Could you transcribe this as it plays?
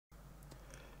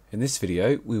In this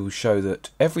video, we will show that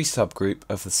every subgroup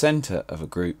of the centre of a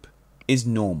group is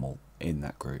normal in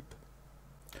that group.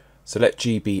 So let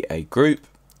G be a group.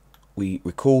 We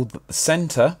recall that the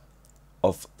centre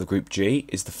of the group G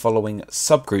is the following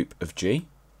subgroup of G.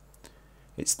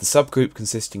 It's the subgroup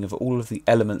consisting of all of the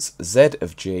elements Z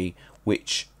of G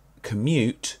which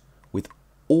commute with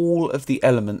all of the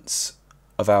elements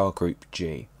of our group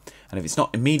G. And if it's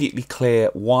not immediately clear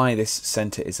why this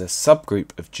centre is a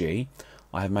subgroup of G,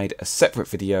 I have made a separate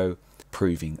video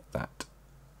proving that.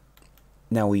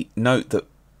 Now we note that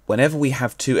whenever we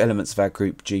have two elements of our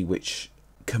group G which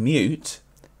commute,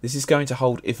 this is going to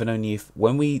hold if and only if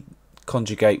when we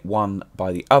conjugate one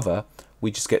by the other,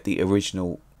 we just get the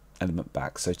original element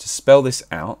back. So to spell this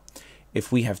out,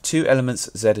 if we have two elements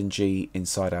Z and G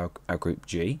inside our group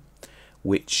G,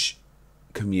 which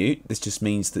commute, this just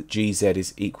means that GZ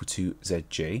is equal to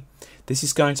ZG. This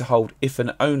is going to hold if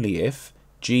and only if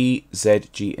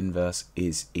GZ G inverse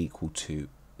is equal to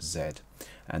Z.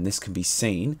 And this can be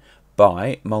seen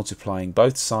by multiplying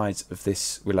both sides of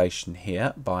this relation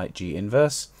here by G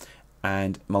inverse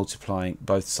and multiplying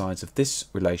both sides of this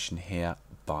relation here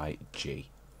by G.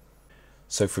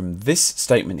 So from this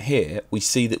statement here, we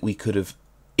see that we could have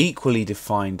equally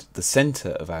defined the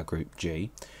centre of our group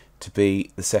G to be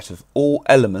the set of all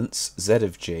elements Z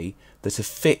of G that are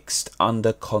fixed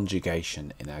under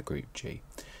conjugation in our group G.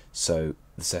 So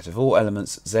the set of all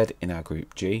elements Z in our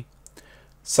group G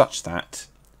such that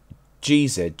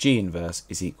GZ G inverse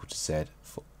is equal to Z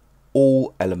for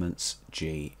all elements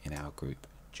G in our group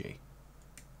G.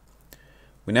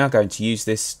 We're now going to use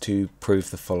this to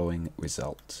prove the following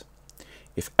result.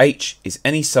 If H is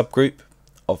any subgroup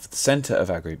of the centre of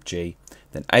our group G,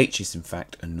 then H is in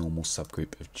fact a normal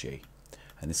subgroup of G.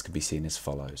 And this can be seen as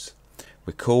follows.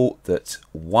 Recall that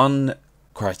one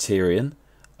criterion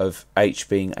of H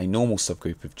being a normal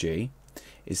subgroup of G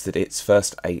is that it's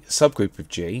first a subgroup of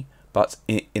G, but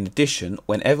in addition,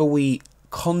 whenever we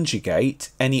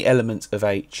conjugate any element of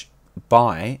H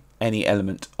by any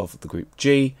element of the group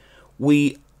G,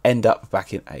 we end up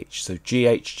back in H. So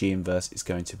GH G inverse is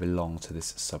going to belong to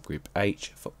this subgroup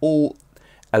H for all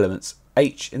elements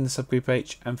H in the subgroup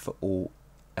H and for all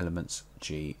elements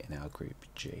G in our group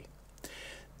G.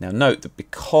 Now note that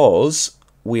because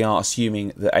we are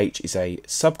assuming that H is a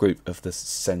subgroup of the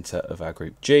centre of our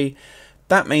group G,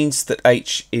 that means that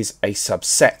H is a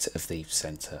subset of the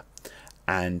centre.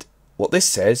 And what this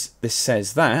says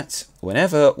that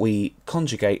whenever we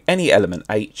conjugate any element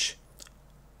H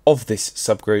of this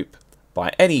subgroup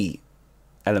by any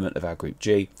element of our group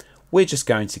G, we're just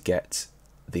going to get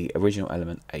the original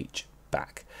element H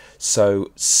back.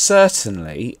 So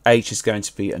certainly H is going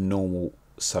to be a normal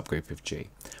subgroup of G.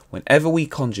 Whenever we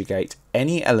conjugate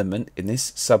any element in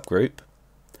this subgroup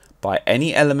by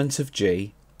any element of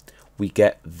G, we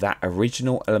get that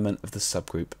original element of the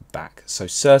subgroup back. So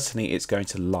certainly it's going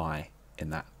to lie in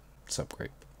that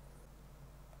subgroup.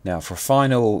 Now for a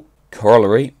final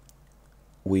corollary,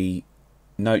 we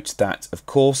note that of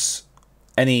course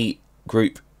any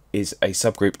group is a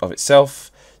subgroup of itself,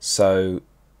 so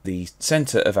the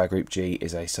centre of our group G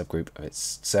is a subgroup of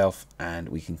itself, and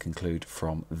we can conclude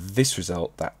from this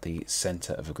result that the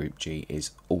centre of a group G is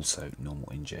also normal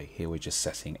in G. Here we're just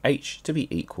setting H to be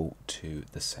equal to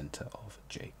the centre of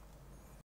G.